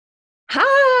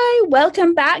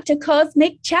welcome back to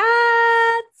Cosmic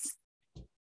Chats.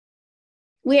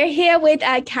 We're here with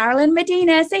Carolyn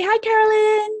Medina. Say hi,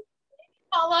 Carolyn.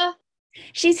 Paula.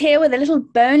 She's here with a little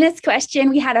bonus question.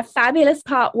 We had a fabulous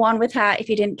part 1 with her. If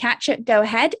you didn't catch it, go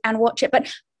ahead and watch it. But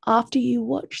after you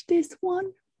watch this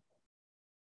one.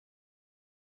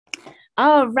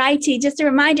 All righty. Just a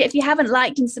reminder, if you haven't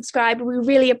liked and subscribed, we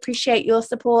really appreciate your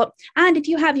support. And if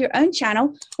you have your own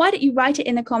channel, why don't you write it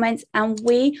in the comments and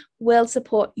we will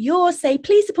support yours. Say,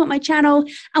 please support my channel.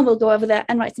 And we'll go over there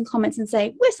and write some comments and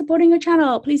say, we're supporting your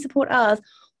channel. Please support us.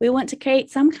 We want to create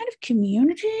some kind of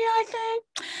community, I think.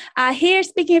 Here,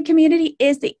 speaking of community,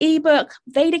 is the ebook,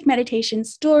 Vedic Meditation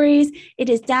Stories. It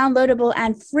is downloadable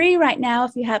and free right now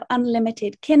if you have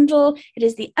unlimited Kindle. It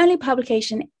is the only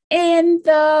publication in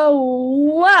the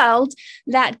world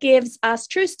that gives us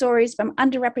true stories from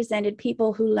underrepresented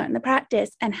people who learn the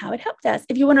practice and how it helped us.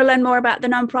 If you want to learn more about the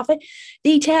nonprofit,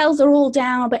 details are all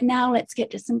down. But now let's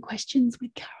get to some questions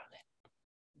with Carolyn.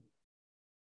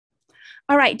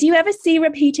 All right. Do you ever see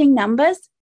repeating numbers?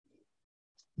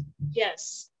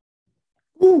 Yes.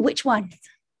 Ooh, which ones?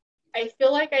 I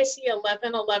feel like I see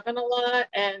 11, 11 a lot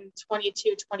and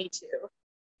 22, 22.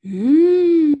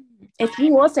 If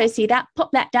you also see that,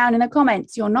 pop that down in the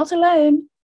comments. You're not alone.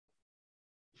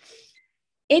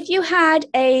 If you had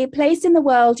a place in the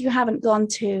world you haven't gone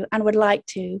to and would like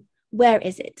to, where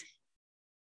is it?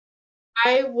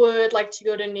 I would like to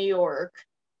go to New York.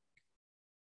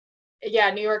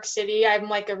 Yeah, New York City. I'm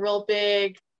like a real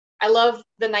big, I love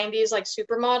the 90s like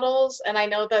supermodels, and I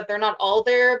know that they're not all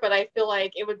there, but I feel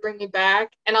like it would bring me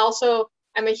back. And also,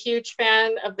 I'm a huge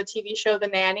fan of the TV show The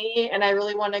Nanny, and I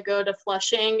really want to go to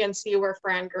Flushing and see where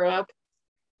Fran grew up.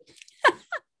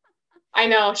 I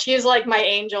know, she's like my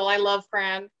angel. I love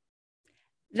Fran.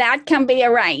 That can be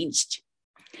arranged.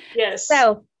 Yes.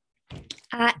 So,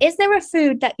 is there a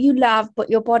food that you love,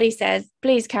 but your body says,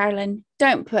 please, Carolyn,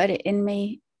 don't put it in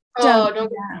me? Don't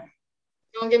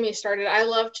get me started. I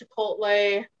love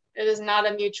Chipotle. It is not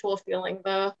a mutual feeling,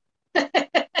 though. Do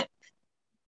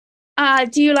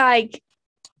you like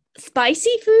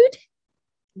spicy food?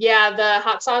 Yeah, the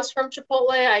hot sauce from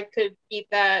Chipotle, I could eat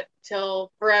that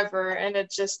till forever, and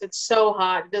it's so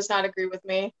hot. It does not agree with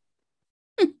me.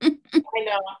 I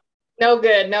know. No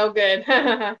good, no good.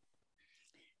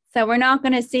 So we're not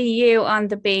going to see you on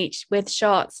the beach with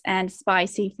shots and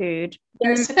spicy food.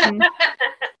 Yes.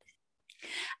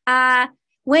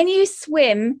 When you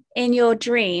swim in your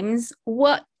dreams,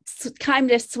 what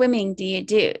kind of swimming do you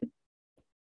do?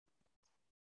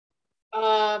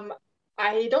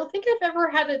 I don't think I've ever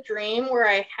had a dream where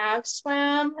I have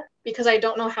swam because I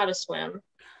don't know how to swim.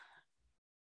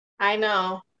 I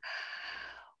know.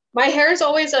 My hair is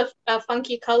always a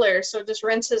funky color, so it just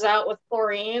rinses out with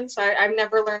chlorine. So I've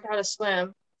never learned how to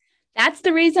swim. That's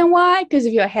the reason why? Because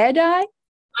of your hair dye?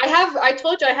 I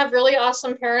told you I have really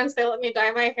awesome parents. They let me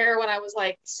dye my hair when I was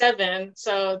like 7.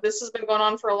 So this has been going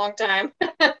on for a long time.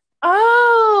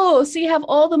 Oh, so you have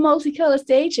all the multicolor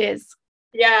stages.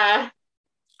 Yeah.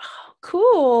 Oh,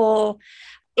 cool.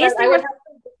 I would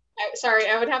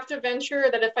have to venture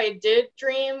that if I did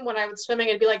dream when I was swimming,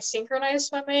 it'd be like synchronized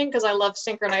swimming because I love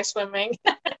synchronized swimming.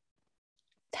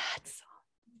 It's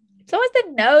always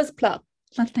the nose pluck.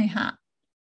 Something hot.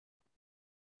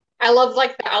 I love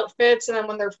like the outfits, and then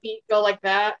when their feet go like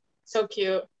that, so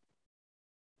cute.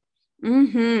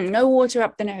 No water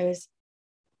up the nose.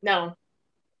 No.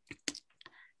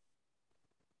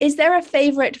 Is there a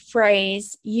favorite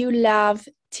phrase you love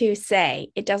to say?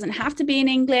 It doesn't have to be in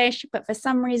English, but for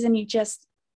some reason you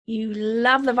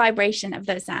love the vibration of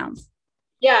those sounds.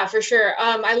 Yeah, for sure.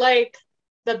 I like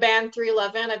the band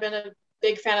 311. I've been a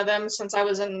big fan of them since I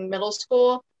was in middle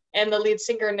school. And the lead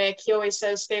singer, Nick, he always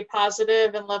says, stay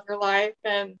positive and love your life.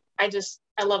 And I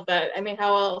love that. I mean,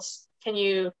 how else can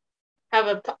you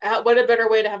what a better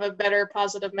way to have a better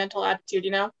positive mental attitude,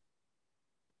 you know?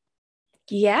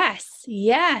 Yes.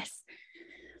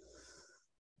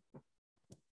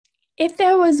 If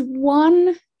there was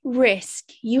one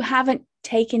risk you haven't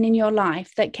taken in your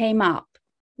life that came up,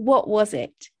 what was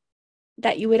it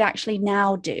that you would actually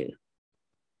now do?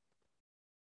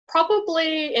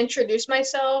 Probably introduce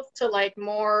myself to like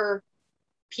more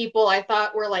people I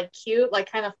thought were like cute,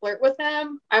 like kind of flirt with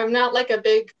them. I'm not like a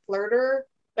big flirter,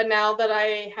 but now that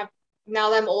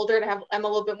I'm older and I'm a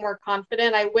little bit more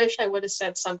confident, I wish I would have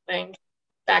said something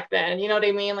back then. You know what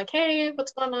I mean? Like, hey,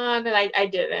 what's going on? And I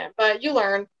didn't, but you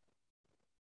learn.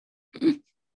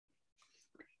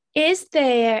 Is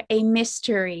there a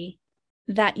mystery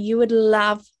that you would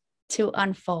love to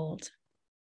unfold?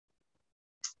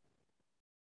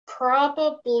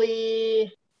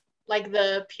 Probably like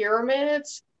the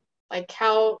pyramids, like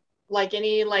how like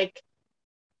any like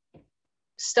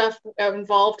stuff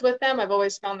involved with them. I've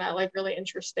always found that like really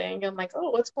interesting. I'm like,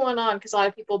 oh, what's going on? Because a lot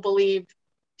of people believe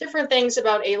different things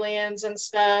about aliens and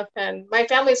stuff. And my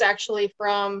family's actually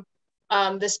from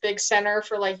this big center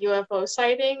for like UFO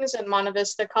sightings in Monte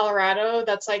Vista, Colorado.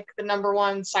 That's like the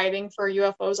 #1 sighting for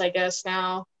UFOs, I guess,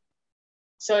 now.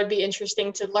 So it'd be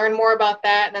interesting to learn more about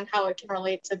that and then how it can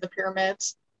relate to the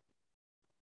pyramids.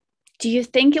 Do you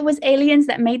think it was aliens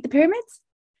that made the pyramids?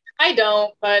 I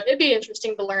don't, but it'd be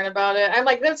interesting to learn about it. I'm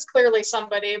like, that's clearly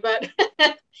somebody, but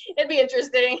it'd be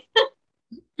interesting.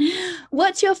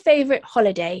 What's your favorite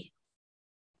holiday?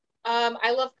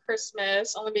 I love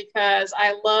Christmas only because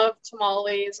I love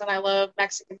tamales and I love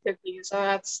Mexican cookies. So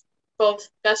that's both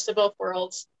best of both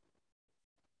worlds.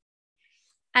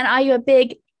 And are you a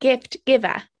big gift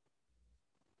giver?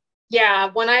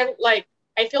 Yeah,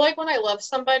 I feel like when I love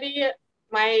somebody,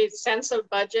 my sense of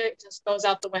budget just goes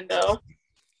out the window.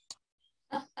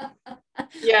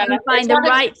 Yeah, you find the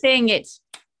right thing.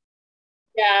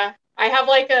 Yeah, I have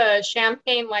like a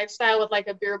champagne lifestyle with like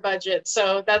a beer budget,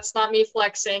 so that's not me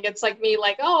flexing. It's like me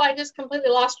like, oh, I just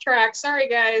completely lost track. Sorry,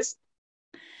 guys.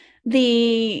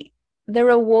 The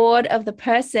reward of the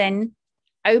person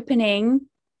opening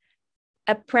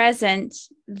a present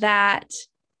that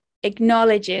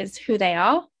acknowledges who they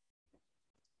are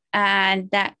and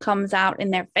that comes out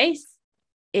in their face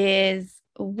is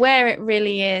where it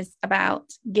really is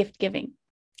about gift giving,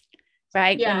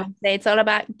 right? Yeah. It's all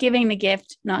about giving the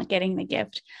gift, not getting the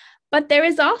gift. But there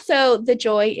is also the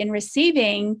joy in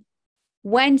receiving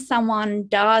when someone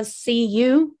does see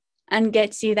you and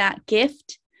gets you that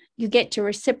gift, you get to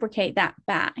reciprocate that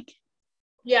back.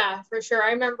 Yeah, for sure.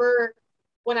 I remember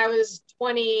when I was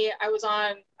 20, I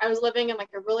was living in like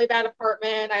a really bad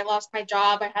apartment. I lost my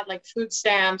job. I had like food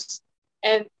stamps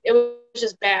and it was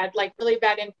just bad, like really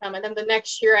bad income. And then the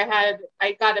next year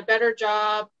I got a better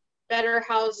job, better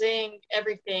housing,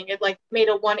 everything. It like made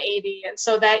a 180. And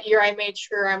so that year I made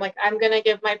sure I'm going to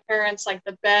give my parents like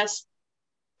the best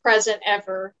present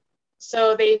ever.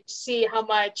 So they see how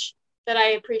much that I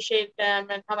appreciate them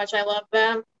and how much I love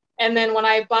them. And then when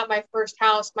I bought my first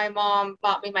house, my mom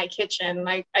bought me my kitchen. And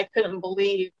I couldn't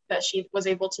believe that she was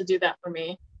able to do that for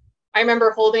me. I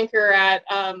remember holding her at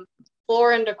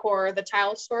Floor and Decor, the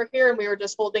tile store here, and we were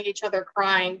just holding each other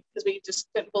crying because we just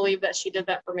couldn't believe that she did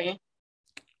that for me.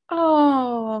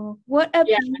 Oh, what a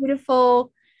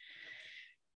beautiful,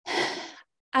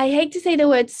 I hate to say the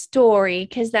word story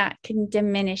because that can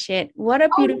diminish it. What a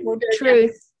beautiful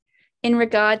truth in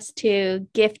regards to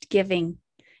gift giving.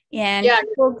 And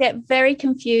people get very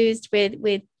confused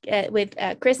with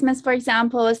Christmas, for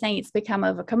example, saying it's become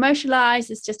over commercialized.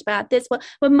 It's just about this. Well,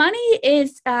 money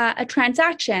is a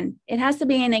transaction. It has to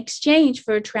be in exchange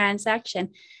for a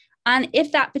transaction. And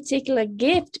if that particular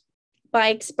gift, by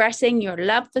expressing your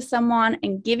love for someone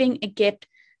and giving a gift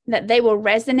that they will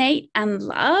resonate and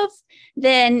love,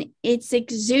 then it's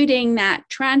exuding that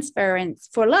transference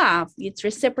for love. It's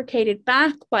reciprocated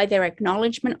back by their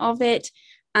acknowledgement of it,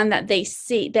 and that they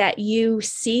see that you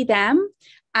see them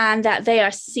and that they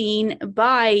are seen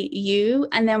by you.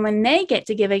 And then when they get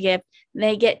to give a gift,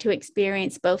 they get to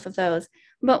experience both of those.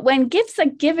 But when gifts are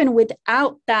given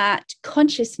without that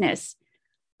consciousness,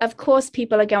 of course,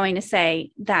 people are going to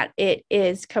say that it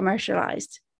is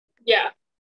commercialized. Yeah.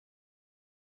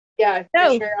 Yeah,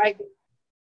 so, for sure.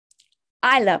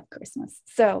 I love Christmas.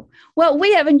 So, well,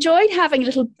 we have enjoyed having a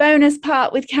little bonus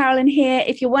part with Carolyn here.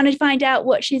 If you want to find out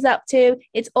what she's up to,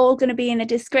 it's all going to be in the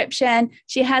description.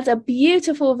 She has a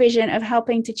beautiful vision of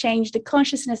helping to change the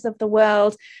consciousness of the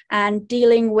world and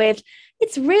dealing with,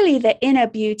 it's really the inner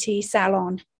beauty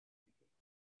salon.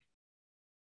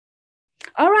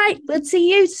 All right, we'll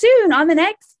see you soon on the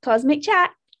next Cosmic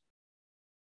Chat.